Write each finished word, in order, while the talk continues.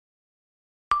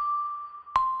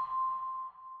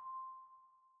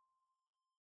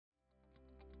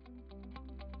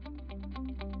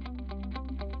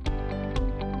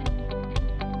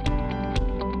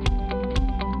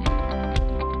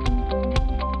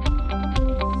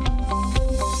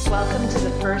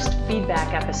first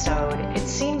feedback episode, it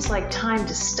seems like time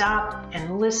to stop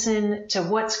and listen to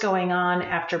what's going on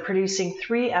after producing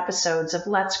 3 episodes of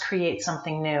Let's Create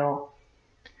Something New.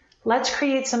 Let's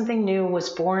Create Something New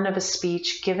was born of a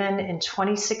speech given in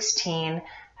 2016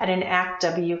 at an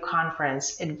ACT-W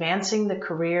conference advancing the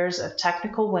careers of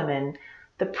technical women.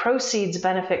 The proceeds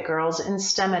benefit girls in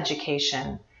STEM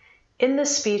education. In the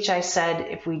speech, I said,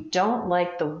 if we don't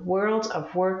like the world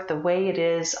of work the way it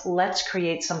is, let's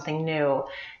create something new.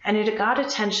 And it got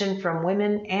attention from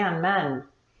women and men.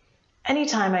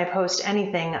 Anytime I post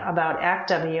anything about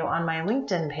ACT-W on my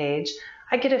LinkedIn page,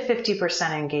 I get a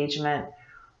 50% engagement.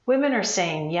 Women are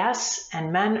saying yes,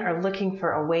 and men are looking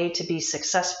for a way to be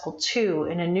successful too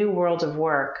in a new world of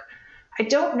work. I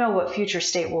don't know what future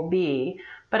state will be,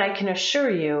 but I can assure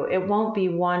you it won't be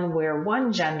one where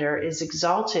one gender is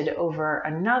exalted over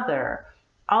another.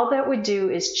 All that would do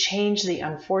is change the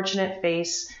unfortunate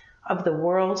face of the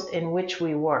world in which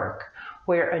we work,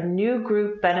 where a new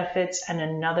group benefits and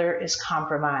another is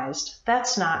compromised.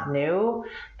 That's not new.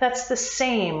 That's the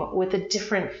same with a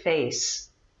different face.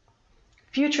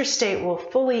 Future state will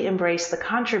fully embrace the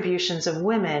contributions of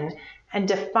women and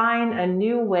define a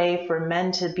new way for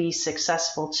men to be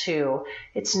successful too.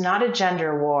 It's not a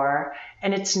gender war,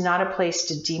 and it's not a place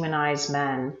to demonize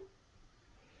men.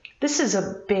 This is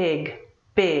a big,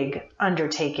 big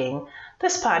undertaking.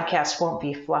 This podcast won't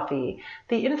be fluffy.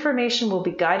 The information will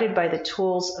be guided by the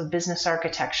tools of business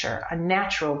architecture, a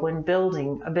natural when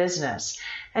building a business,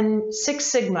 and Six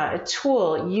Sigma, a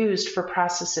tool used for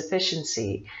process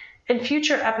efficiency. In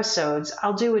future episodes,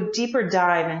 I'll do a deeper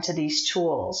dive into these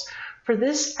tools. For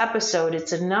this episode,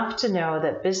 it's enough to know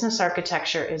that business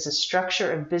architecture is a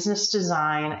structure of business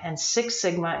design and Six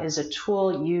Sigma is a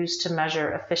tool used to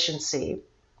measure efficiency.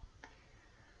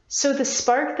 So the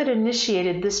spark that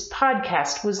initiated this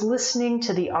podcast was listening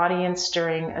to the audience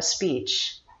during a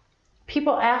speech.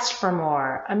 People asked for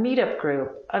more, a meetup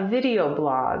group, a video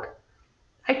blog.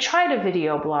 I tried a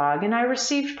video blog and I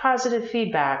received positive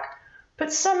feedback,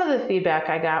 but some of the feedback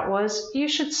I got was, you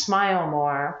should smile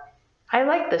more. I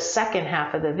liked the second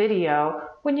half of the video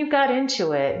when you got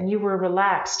into it and you were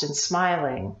relaxed and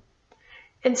smiling.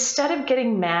 Instead of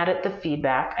getting mad at the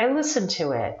feedback, I listened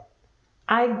to it.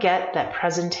 I get that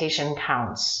presentation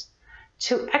counts.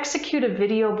 To execute a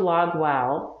video blog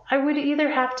well, I would either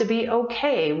have to be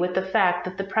okay with the fact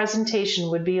that the presentation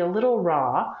would be a little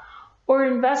raw or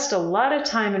invest a lot of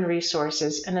time and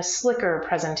resources in a slicker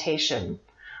presentation.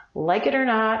 Like it or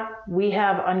not, we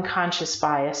have unconscious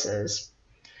biases.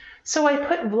 So I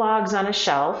put vlogs on a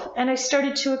shelf and I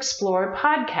started to explore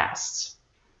podcasts.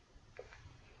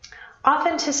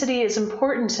 Authenticity is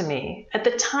important to me. At the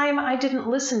time, I didn't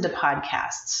listen to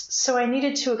podcasts, so I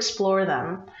needed to explore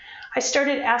them. I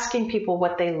started asking people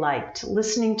what they liked,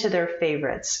 listening to their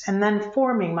favorites, and then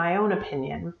forming my own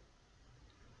opinion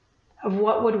of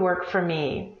what would work for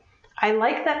me. I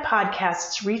like that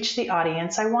podcasts reach the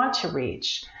audience I want to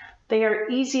reach. They are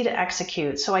easy to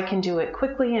execute, so I can do it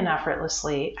quickly and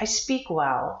effortlessly. I speak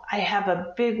well. I have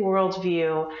a big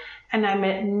worldview, and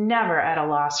I'm never at a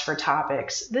loss for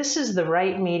topics. This is the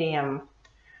right medium.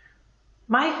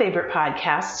 My favorite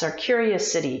podcasts are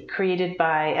Curious City, created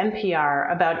by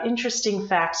NPR, about interesting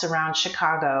facts around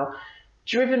Chicago,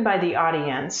 driven by the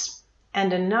audience.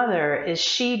 And another is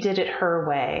She Did It Her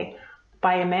Way,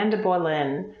 by Amanda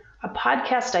Boleyn, a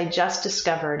podcast I just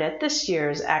discovered at this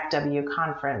year's ACT-W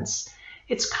conference.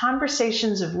 It's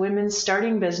conversations of women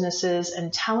starting businesses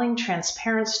and telling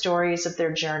transparent stories of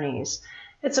their journeys.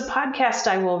 It's a podcast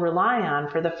I will rely on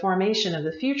for the formation of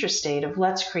the future state of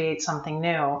Let's Create Something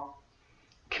New.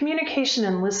 Communication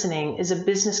and listening is a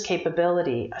business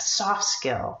capability, a soft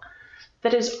skill,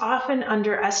 that is often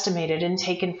underestimated and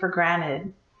taken for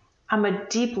granted. I'm a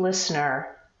deep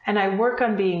listener, and I work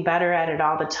on being better at it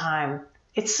all the time.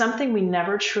 It's something we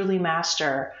never truly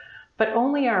master, but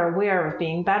only are aware of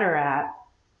being better at.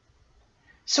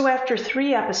 So after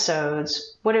 3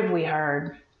 episodes, what have we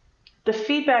heard? The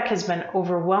feedback has been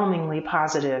overwhelmingly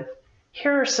positive.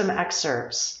 Here are some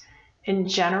excerpts. In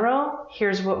general,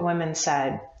 here's what women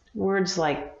said. Words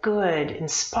like good,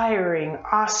 inspiring,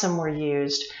 awesome were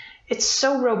used. It's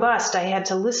so robust I had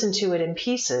to listen to it in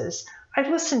pieces. I've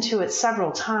listened to it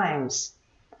several times.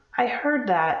 I heard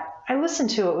that. I listened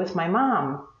to it with my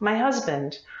mom, my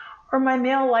husband, or my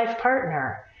male life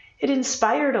partner. It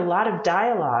inspired a lot of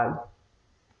dialogue.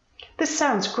 This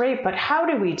sounds great, but how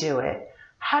do we do it?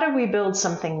 How do we build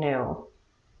something new?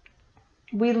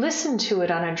 We listened to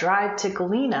it on a drive to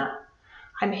Galena.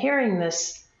 I'm hearing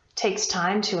this takes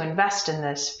time to invest in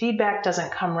this. Feedback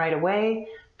doesn't come right away.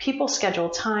 People schedule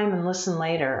time and listen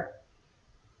later.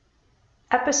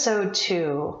 Episode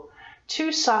 2.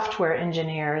 Two software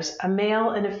engineers, a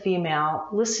male and a female,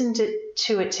 listened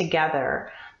to it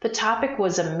together. The topic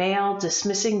was a male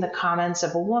dismissing the comments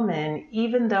of a woman,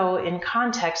 even though in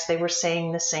context they were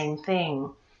saying the same thing.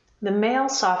 The male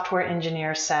software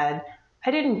engineer said,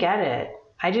 "I didn't get it.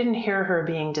 I didn't hear her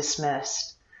being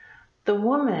dismissed." The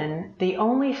woman, the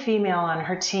only female on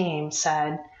her team,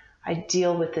 said, "I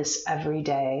deal with this every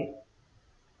day.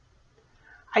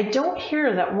 I don't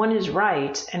hear that one is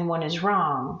right and one is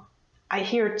wrong. I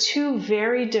hear two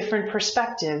very different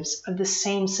perspectives of the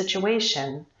same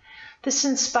situation. This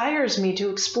inspires me to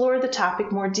explore the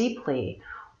topic more deeply.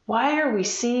 Why are we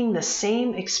seeing the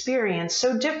same experience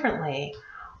so differently?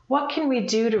 What can we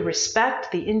do to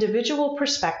respect the individual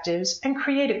perspectives and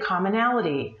create a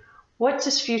commonality? What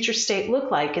does future state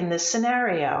look like in this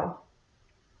scenario?"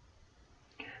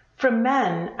 From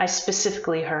men, I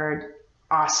specifically heard,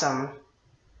 "Awesome."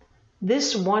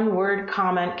 This one-word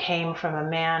comment came from a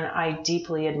man I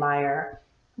deeply admire,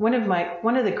 one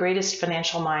of the greatest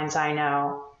financial minds I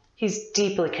know. He's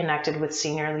deeply connected with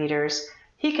senior leaders.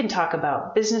 He can talk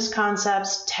about business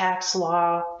concepts, tax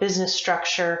law, business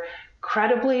structure,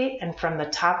 credibly and from the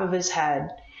top of his head.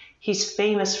 He's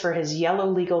famous for his yellow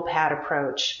legal pad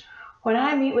approach. When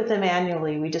I meet with him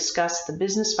annually, we discuss the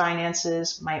business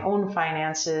finances, my own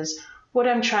finances, what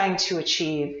I'm trying to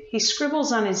achieve. He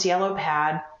scribbles on his yellow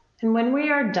pad, and when we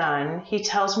are done, he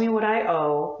tells me what I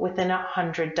owe within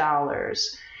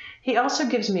 $100. He also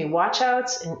gives me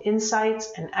watchouts and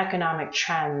insights and economic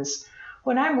trends.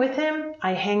 When I'm with him,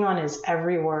 I hang on his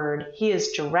every word. He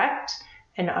is direct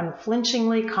and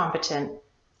unflinchingly competent.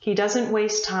 He doesn't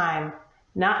waste time,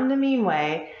 not in a mean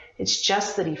way. It's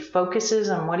just that he focuses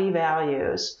on what he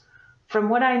values. From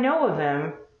what I know of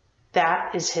him,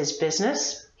 that is his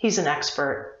business. He's an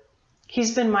expert.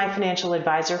 He's been my financial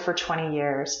advisor for 20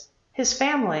 years. His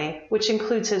family, which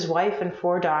includes his wife and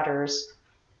 4 daughters.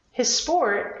 His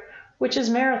sport, which is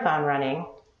marathon running.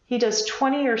 He does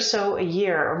 20 or so a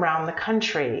year around the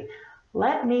country.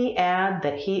 Let me add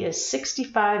that he is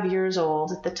 65 years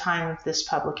old at the time of this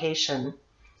publication.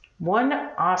 One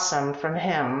awesome from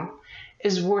him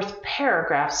is worth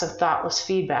paragraphs of thoughtless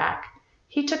feedback.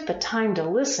 He took the time to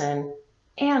listen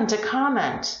and to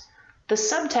comment. The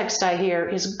subtext I hear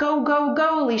is, "Go, go,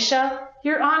 go, Alicia,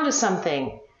 you're onto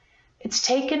something." It's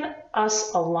taken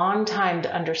us a long time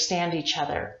to understand each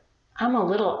other. I'm a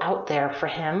little out there for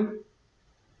him.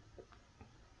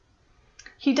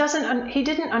 He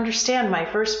didn't understand my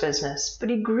first business, but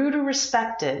he grew to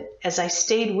respect it as I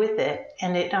stayed with it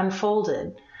and it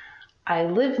unfolded. I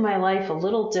live my life a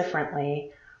little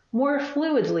differently, more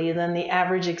fluidly than the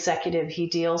average executive he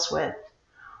deals with.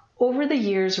 Over the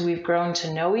years, we've grown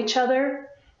to know each other,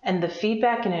 and the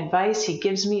feedback and advice he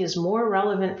gives me is more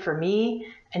relevant for me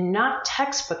and not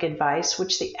textbook advice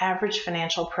which the average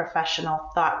financial professional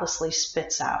thoughtlessly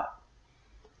spits out.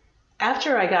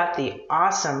 After I got the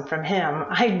awesome from him,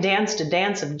 I danced a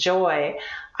dance of joy.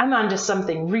 I'm onto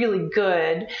something really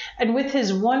good, and with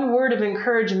his one word of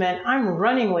encouragement, I'm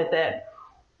running with it.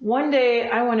 One day,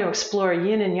 I want to explore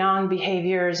yin and yang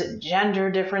behaviors,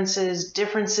 gender differences,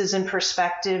 differences in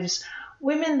perspectives.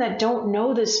 Women that don't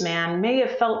know this man may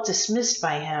have felt dismissed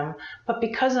by him, but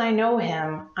because I know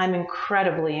him, I'm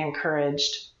incredibly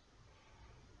encouraged.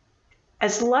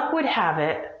 As luck would have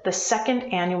it, the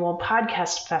 2nd annual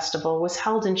podcast festival was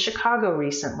held in Chicago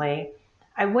recently.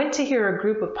 I went to hear a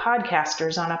group of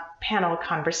podcasters on a panel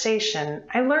conversation.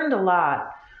 I learned a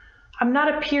lot. I'm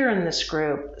not a peer in this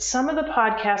group. Some of the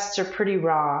podcasts are pretty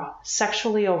raw,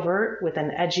 sexually overt with an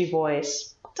edgy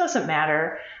voice. Doesn't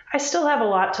matter. I still have a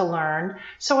lot to learn,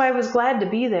 so I was glad to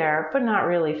be there, but not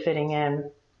really fitting in.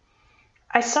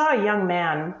 I saw a young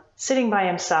man sitting by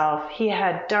himself. He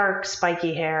had dark,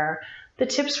 spiky hair. The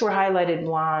tips were highlighted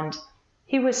blonde.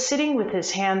 He was sitting with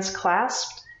his hands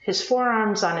clasped, his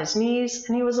forearms on his knees,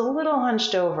 and he was a little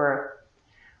hunched over.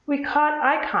 We caught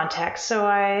eye contact, so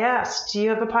I asked, "Do you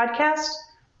have a podcast?"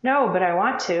 "No, but I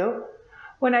want to."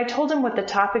 When I told him what the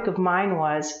topic of mine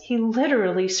was, he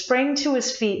literally sprang to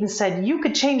his feet and said, "You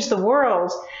could change the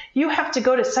world. You have to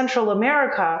go to Central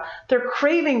America. They're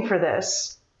craving for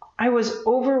this." I was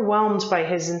overwhelmed by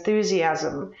his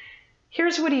enthusiasm.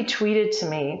 Here's what he tweeted to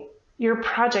me. "Your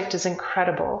project is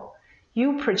incredible.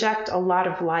 You project a lot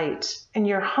of light, and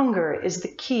your hunger is the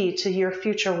key to your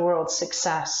future world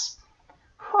success."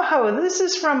 Wow, this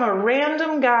is from a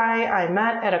random guy I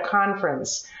met at a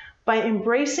conference. By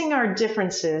embracing our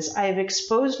differences, I have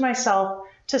exposed myself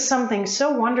to something so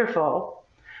wonderful.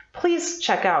 Please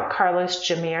check out Carlos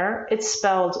Jamir. It's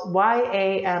spelled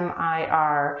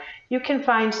Yamir. You can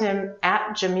find him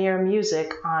at Jamir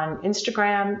Music on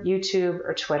Instagram, YouTube,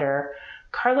 or Twitter.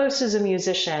 Carlos is a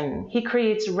musician. He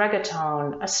creates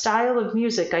reggaeton, a style of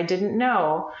music I didn't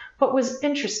know, but was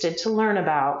interested to learn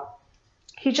about.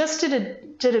 He just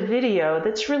did a video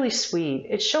that's really sweet.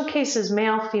 It showcases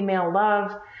male-female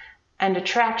love and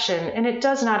attraction, and it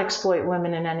does not exploit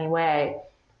women in any way.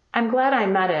 I'm glad I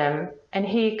met him, and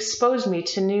he exposed me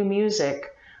to new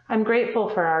music. I'm grateful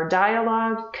for our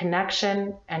dialogue,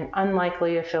 connection, and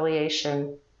unlikely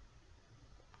affiliation.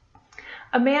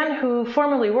 A man who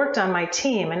formerly worked on my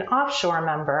team, an offshore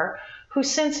member, who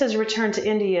since has returned to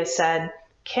India, said,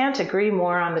 "Can't agree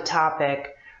more on the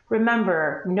topic.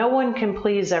 Remember, no one can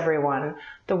please everyone.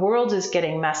 The world is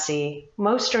getting messy.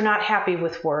 Most are not happy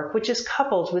with work, which is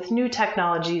coupled with new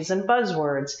technologies and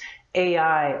buzzwords,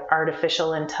 AI,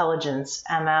 artificial intelligence,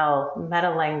 ML,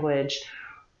 meta-language,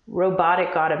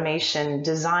 robotic automation,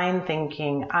 design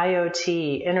thinking,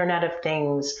 IoT, Internet of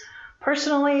Things.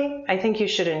 Personally, I think you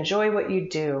should enjoy what you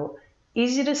do.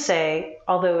 Easy to say,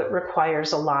 although it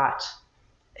requires a lot."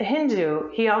 A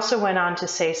Hindu, he also went on to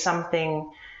say something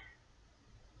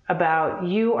about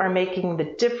you are making the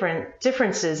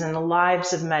differences in the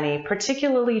lives of many,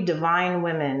 particularly divine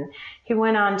women. He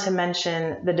went on to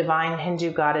mention the divine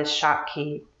Hindu goddess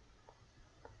Shakti.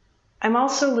 I'm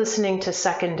also listening to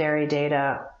secondary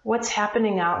data, what's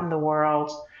happening out in the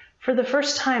world. For the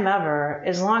first time ever,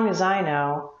 as long as I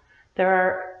know,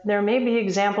 there may be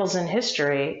examples in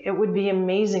history it would be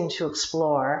amazing to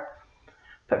explore.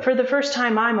 But for the first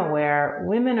time I'm aware,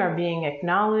 women are being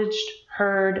acknowledged,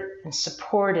 heard, and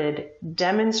supported,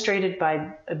 demonstrated by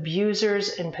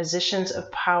abusers in positions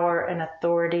of power and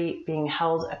authority being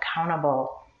held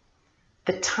accountable.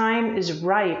 The time is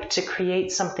ripe to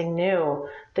create something new.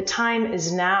 The time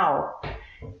is now.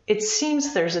 It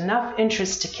seems there's enough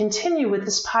interest to continue with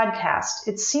this podcast.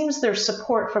 It seems there's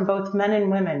support from both men and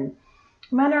women.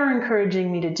 Men are encouraging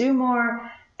me to do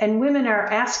more, and women are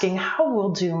asking how we'll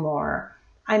do more.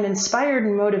 I'm inspired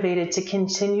and motivated to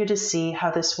continue to see how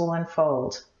this will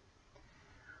unfold.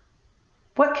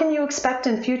 What can you expect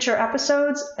in future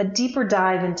episodes? A deeper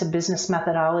dive into business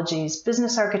methodologies,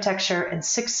 business architecture, and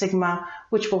Six Sigma,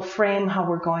 which will frame how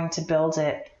we're going to build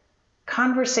it.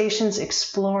 Conversations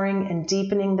exploring and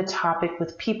deepening the topic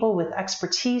with people with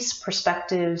expertise,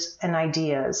 perspectives, and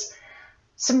ideas.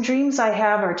 Some dreams I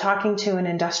have are talking to an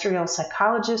industrial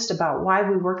psychologist about why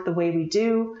we work the way we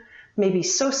do, maybe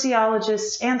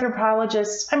sociologists,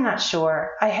 anthropologists, I'm not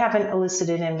sure. I haven't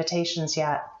elicited invitations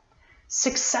yet.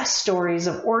 Success stories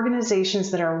of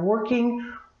organizations that are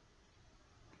working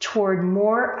toward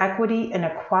more equity and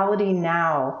equality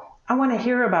now. I want to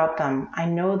hear about them. I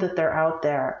know that they're out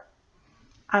there.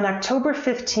 On October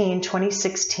 15,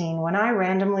 2016, when I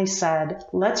randomly said,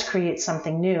 "Let's create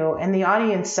something new," and the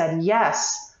audience said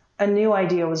yes, a new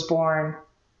idea was born.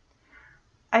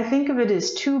 I think of it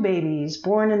as two babies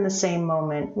born in the same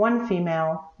moment, one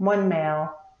female, one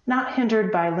male, not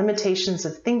hindered by limitations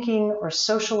of thinking or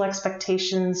social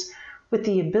expectations, with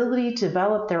the ability to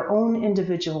develop their own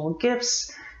individual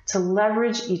gifts, to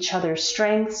leverage each other's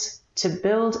strengths, to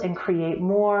build and create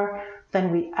more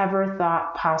than we ever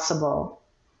thought possible.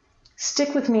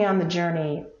 Stick with me on the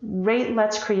journey. Rate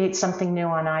Let's Create Something New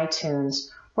on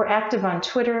iTunes. We're active on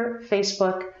Twitter,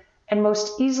 Facebook, and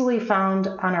most easily found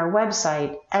on our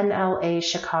website,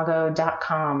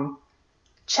 nlachicago.com.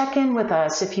 Check in with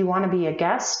us if you want to be a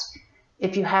guest,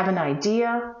 if you have an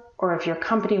idea, or if your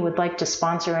company would like to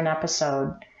sponsor an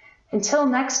episode. Until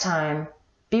next time,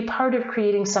 be part of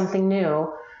creating something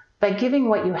new by giving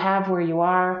what you have where you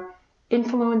are,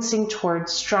 influencing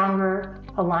towards stronger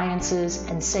alliances,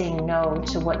 and saying no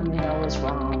to what you know is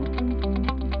wrong.